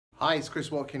Hi, it's Chris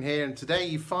Watkin here, and today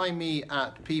you find me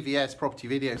at PVS Property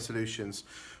Video Solutions,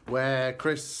 where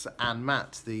Chris and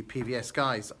Matt, the PVS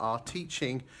guys, are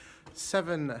teaching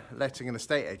 7 letting and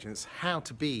estate agents how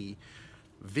to be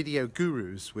video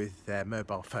gurus with their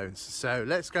mobile phones. So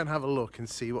let's go and have a look and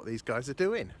see what these guys are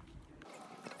doing.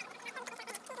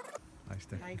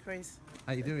 Hi Chris.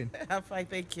 How you doing? I'm fine,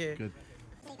 thank you. Good.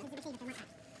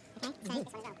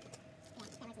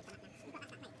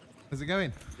 How's it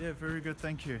going? Yeah, very good,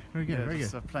 thank you. Very good, yeah, very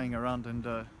just, good. Playing around and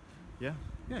yeah.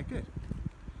 Yeah, good.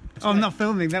 Oh, I'm not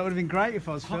filming. That would have been great if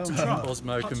I was filming.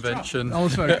 Osmo convention.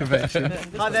 Osmo convention.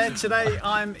 Hi there. Today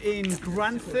I'm in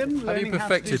Grantham. Have you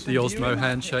perfected the Osmo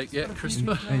handshake yet,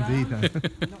 Christopher? Indeed.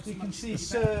 You can see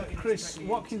Sir Chris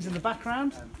Watkins in the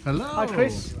background. Hello. Hi,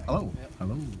 Chris. Hello.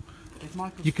 Hello.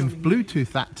 You can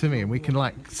Bluetooth that to me, and we can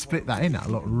like split that in.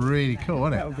 That'll look really cool,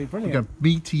 wouldn't it? That would be brilliant. We go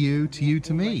me to you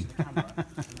to me.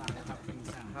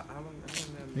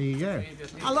 There you go.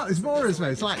 Oh look, there's more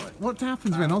Osmos. It's like, what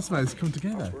happens when Osmos come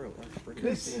together?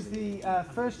 This is the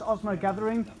first Osmo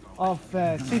gathering of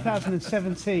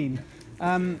 2017.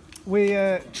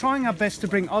 We're trying our best to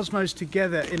bring Osmos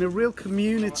together in a real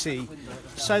community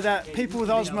so that people with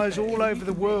Osmos all over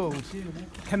the world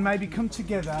can maybe come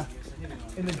together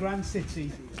in the grand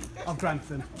city of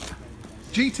Grantham.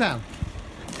 G-Town.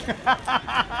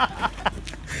 That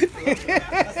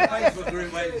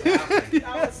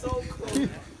was so cool.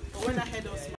 When I had Osmo.